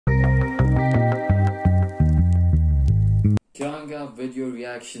video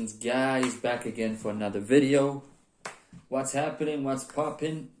reactions, guys. Back again for another video. What's happening? What's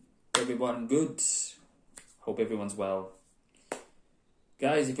popping? Everyone good? Hope everyone's well.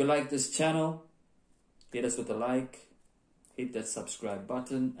 Guys, if you like this channel, hit us with a like, hit that subscribe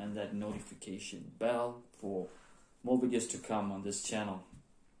button and that notification bell for more videos to come on this channel.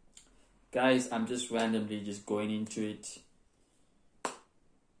 Guys, I'm just randomly going into it.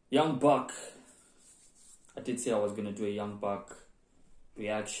 Young Buck. I did say I was going to do a Young Buck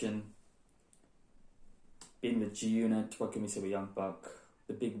reaction. Been with G Unit, what can we say with Young Buck?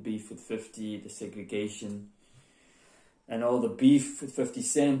 The big beef with 50, the segregation, and all the beef with 50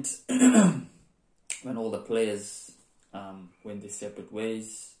 Cent when all the players went their separate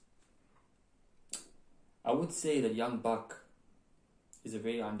ways. I would say that Young Buck is a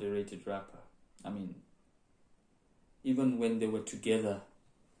very underrated rapper. I mean, even when they were together,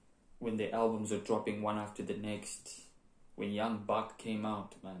 when the albums were dropping one after the next, when Young Buck came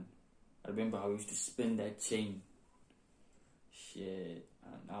out, man, I remember how I used to spin that chain. Shit,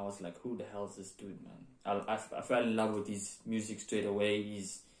 and I was like, who the hell is this dude, man? I fell in love with his music straight away,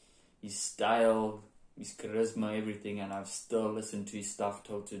 his style, his charisma, everything, and I've still listened to his stuff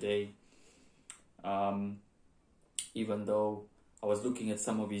till today. Even though I was looking at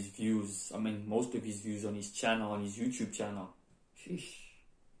some of his views, I mean, most of his views on his channel, on his YouTube channel. Sheesh.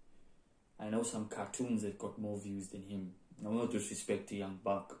 I know some cartoons that got more views than him. No disrespect to Young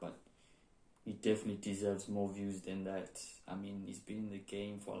Buck, but he definitely deserves more views than that. I mean, he's been in the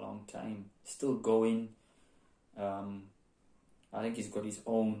game for a long time. Still going. I think he's got his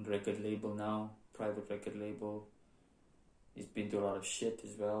own record label now, private record label. He's been through a lot of shit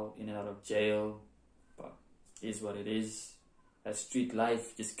as well, in and out of jail. But it is what it is. That street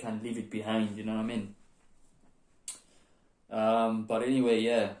life, just can't leave it behind, you know what I mean? But anyway,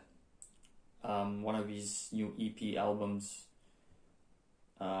 yeah. One of his new EP albums,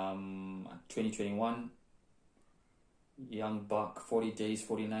 2021, Young Buck, 40 Days,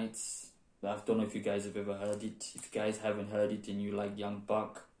 40 Nights. I don't know if you guys have ever heard it. If you guys haven't heard it and you like Young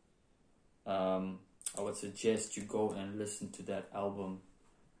Buck, I would suggest you go and listen to that album.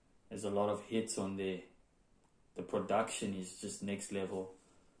 There's a lot of hits on there. The production is just next level.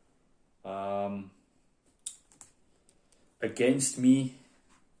 Against Me,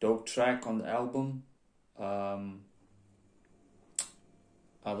 dope track on the album.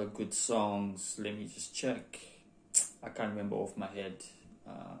 Other good songs, let me just check. I can't remember off my head,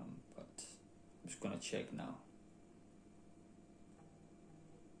 but I'm just gonna check now.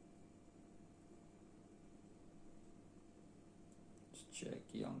 Let's check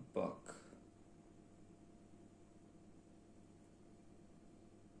Young Buck.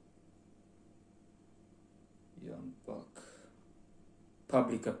 Young Buck.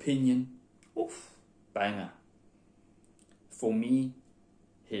 Public Opinion. Oof, banger. For me,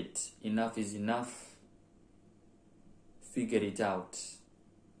 hit. Enough is Enough. Figure It Out.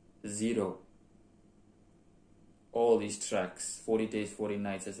 Zero. All these tracks. 40 Days, 40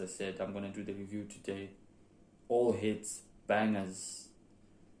 Nights, as I said. I'm going to do the review today. All hits. Bangers.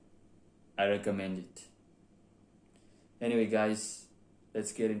 I recommend it. Anyway, guys,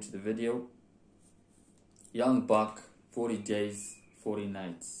 let's get into the video. Young Buck, 40 Days, 40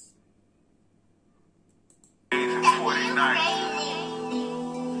 Nights. 40 nights.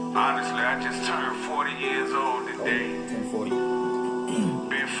 Honestly, I just turned 40 years old today. 40.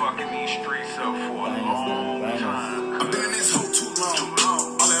 Been fucking these streets up for a long time. I've been in this hole too long.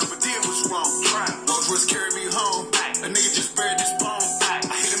 All I ever did was wrong. Rolls carried me home. A nigga just buried his bone.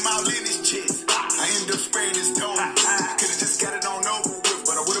 I hit him out in his chest. I ended up spraying his dome. Could've just got it on over with,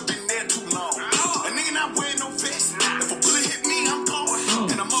 but I would've been there too long. A nigga not wearing no vest. If a bullet hit me, I'm gone.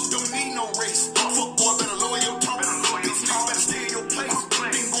 And I'm up, don't need no race. Fuck boy, better lower your tone. Bitch, nigga better stay in your place.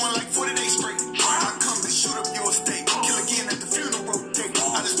 Been going like 40 days straight. I come to shoot up your estate. Kill again at the funeral date.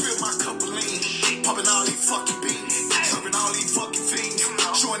 I just spilled my cup of lean. Popping all these fucking beans. Serving all these fucking fiends.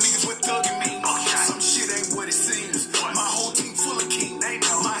 Showing niggas what thugging mean. Some shit ain't what it seems. My whole team full of kings.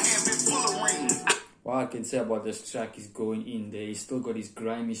 My hand been full of rings. What I can say about this track is going in there. He's still got his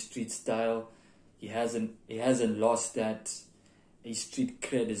grimy street style. He hasn't lost that. His street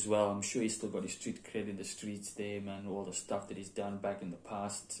cred as well. I'm sure he's still got his street cred in the streets there, man. All the stuff that he's done back in the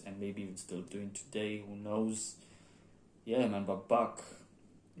past and maybe even still doing today. Who knows? Yeah, man. But Buck,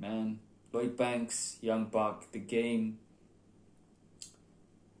 man. Lloyd Banks, Young Buck, The Game.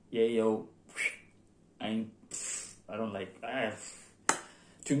 Yeah, yo. I don't like.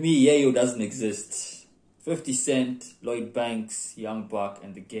 To me, Yayo doesn't exist. 50 Cent, Lloyd Banks, Young Buck,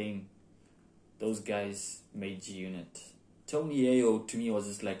 and The Game. Those guys made G Unit. Tony Yayo to me was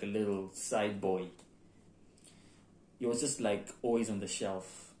just like a little side boy. he was just like always on the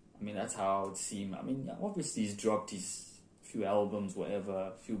shelf. I mean, that's how I would see him. I mean, obviously he's dropped his few albums, whatever,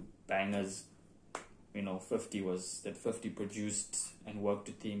 a few bangers. 50 produced and worked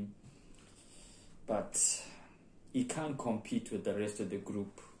with him. But he can't compete with the rest of the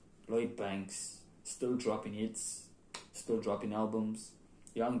group. Lloyd Banks, still dropping hits, still dropping albums.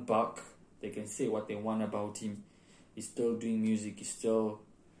 Young Buck, they can say what they want about him. He's still doing music.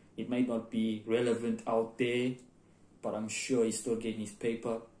 It might not be relevant out there, but I'm sure he's still getting his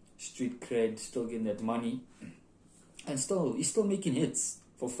paper, street cred, still getting that money. And he's still making hits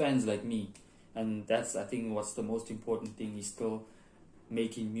for fans like me. And that's, I think, what's the most important thing. He's still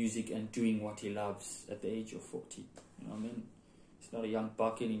making music and doing what he loves at the age of 40. You know what I mean? He's not a young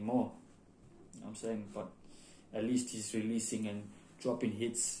buck anymore. You know what I'm saying? But at least he's releasing and dropping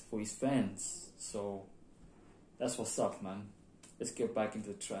hits for his fans. So that's what's up, man. Let's get back into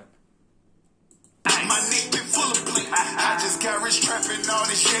the track. My neck been full of blink. I just got rich trapping all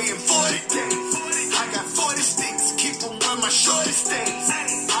this shit in 40 days. I got 40 sticks, keep them where my shorty stays.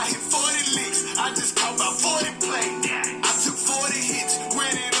 I hit 40 licks, I just caught about 40 plays. I took 40 hits,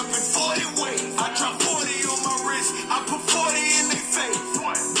 ran it up in 40 ways. I dropped 40 on my wrist, I put 40 in their face.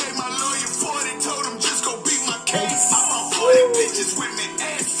 Gave my lawyer 40, told him just go beat my case. I found 40 bitches with me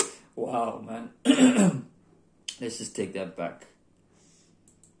ass. Wow, man. Let's just take that back.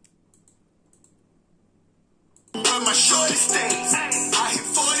 Where my shorty stays. I hit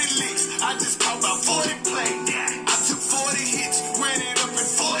 40 licks, I just caught about 40 plays. I took 40 hits, ran it up in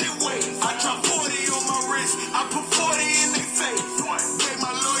 40 ways. I dropped 40 on my wrist, I put 40 in their face. Gave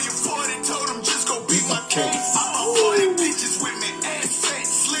my lawyer 40, told him just go beat my case. I found 40 bitches with me, ass fat,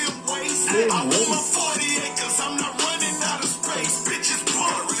 slim waist. I want my 40 acres, I'm not running out of space. Bitches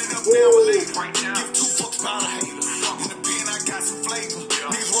pump, run it up down later. Give two fucks about a hater. In the bin I got some flavor.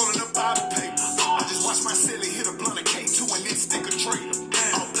 Niggas rolling up by the paper. I just watch my silly hit a blunt of K2 and then stick a trailer.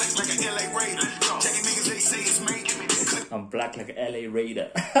 I'm black like an LA Raider. Jacking niggas, they say it's made. I'm black like an LA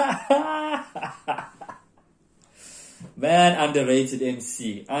Raider. Man, underrated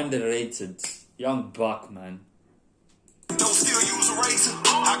MC. Underrated. Young Buck, man. Don't still use a razor.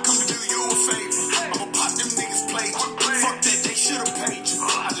 I come to do you a favor. I'ma pop them niggas plate. Fuck that, they should've paid you.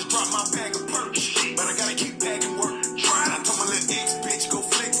 I just dropped my bag of perks, but I gotta keep bagging work. I told my little ex bitch, go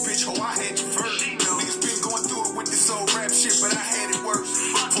flex, bitch, ho, I had you first. Niggas been going through it with this old rap shit, but I had it worse.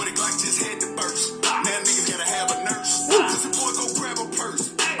 40 Glock just had to burst. Now niggas gotta have a nurse. Cause the boy go grab a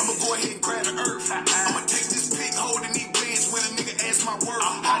purse. I'ma go ahead and grab the earth. I'ma take this pig holding these bands when a nigga asks my worth.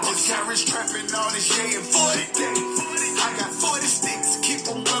 I just got rich trapping all this shit in 40 days. I got 40 sticks, keep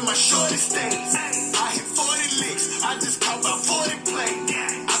them where my shorty stays. I hit 40 licks, I just caught about 40 plays.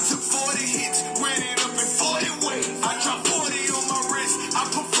 I took 40 hits, ran it up in 40 ways. I dropped 40 on my wrist, I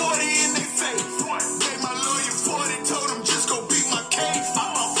put 40 in their face. Gave my lawyer 40, told him just go beat my case. I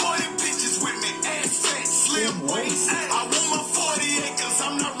found 40 bitches with me, ass fat, slim waist. I want my 40 acres,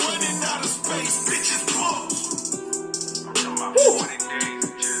 I'm not running out of space. Bitches pump. I'm talking about 40 days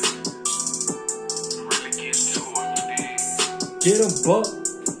and just really get to it. Get him, Buck.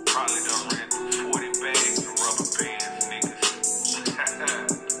 Probably done ran through 40 bags of rubber bands, niggas.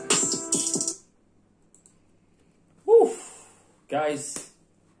 Woo. Guys,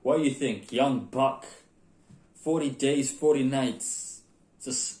 what do you think? Young Buck. 40 days, 40 nights.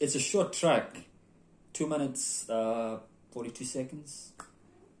 It's a short track. 2 minutes, 42 seconds.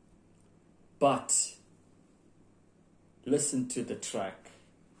 But listen to the track.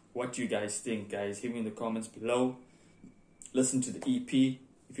 What do you guys think, guys? Hit me in the comments below. Listen to the EP.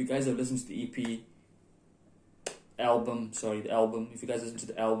 If you guys have listened to the EP, the album. If you guys listen to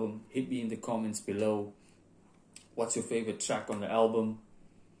the album, hit me in the comments below. What's your favorite track on the album?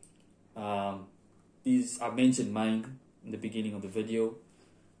 I mentioned mine in the beginning of the video.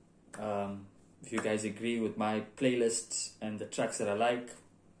 If you guys agree with my playlist and the tracks that I like,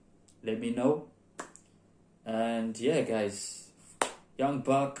 let me know. And yeah, guys, Young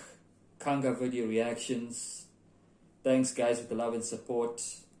Buck, Kanga video reactions. Thanks, guys, for the love and support.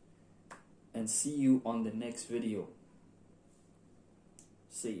 And see you on the next video.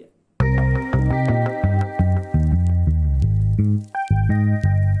 See ya.